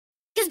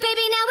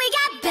baby, now we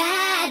got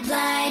bad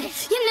blood.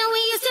 You know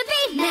we used to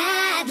be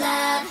mad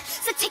love.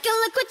 So take a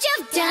look what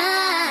you've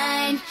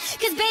done.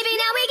 'Cause baby,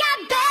 now we got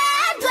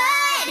bad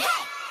blood.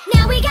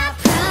 Now we got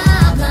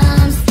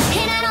problems,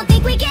 and I don't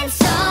think we can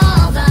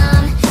solve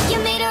them. You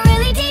made a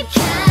really deep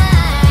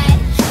cut,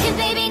 and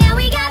baby, now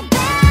we got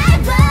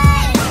bad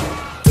blood.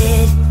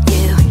 Did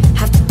you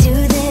have to do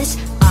this?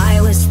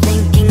 I was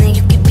thinking that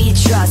you could be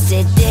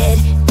trusted. Did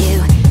you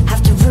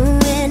have to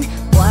ruin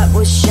what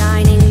was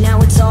shining?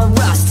 Now it's all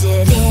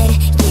rusted. Did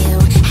you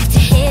have to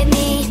hit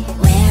me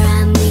where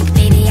I'm weak?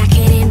 Baby, I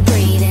couldn't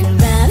breathe and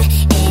rub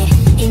it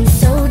in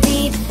so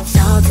deep.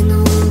 Salt in the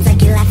wounds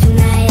like you're laughing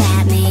right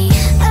at me.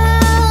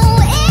 Oh,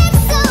 it's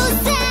so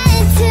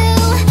sad to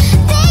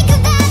think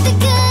about the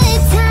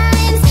good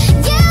times,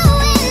 you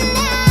and I.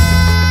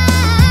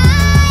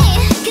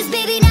 'Cause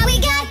baby, now we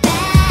got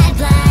bad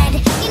blood.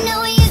 You know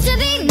we used to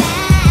be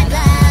mad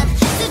love.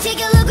 So take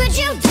a look what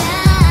you've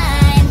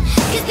done.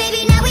 'Cause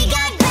baby, now we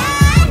got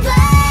bad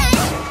blood.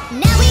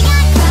 Now we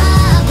got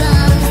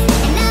problems,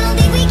 and I don't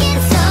think we can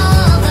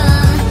solve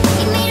them.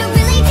 You made a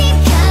really deep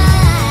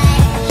cut,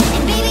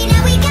 and baby,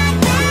 now we got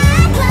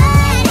bad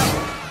blood.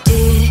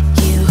 Did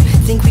you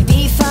think we'd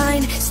be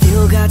fine?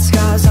 Still got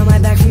scars on my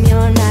back from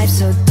your knife.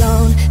 So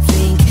don't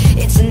think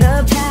it's in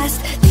the past.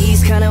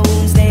 These kind of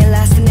wounds, they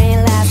last and they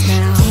last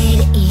now. Did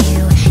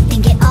you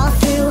think it all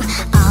through?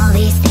 All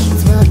these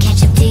things will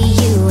catch up to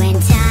you, and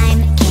time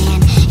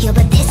can heal,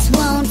 but this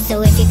won't.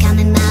 So if you're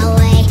coming my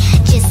way,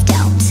 just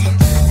don't.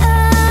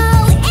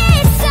 Oh,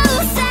 it's so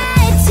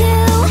sad to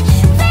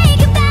think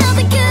about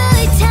the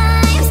good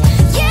times,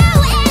 you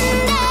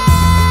and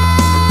I.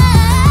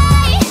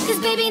 'Cause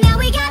baby, now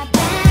we got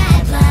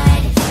bad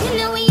blood. You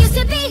know we used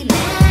to be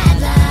mad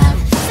love.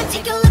 So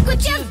take a look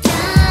what you've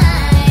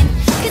done.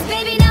 'Cause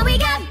baby, now we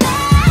got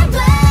bad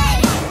blood.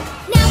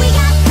 Now we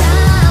got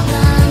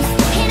problems,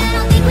 and I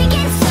don't think we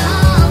can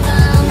solve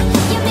them.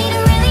 You made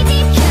a really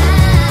deep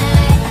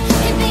cut,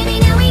 and baby,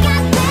 now we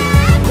got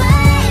bad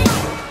blood.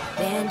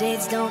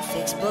 Band-aids don't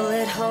fix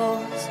bullet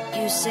holes.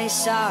 You say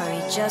sorry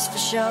just for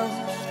show.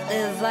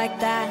 Live like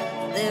that,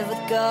 live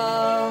with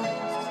goals.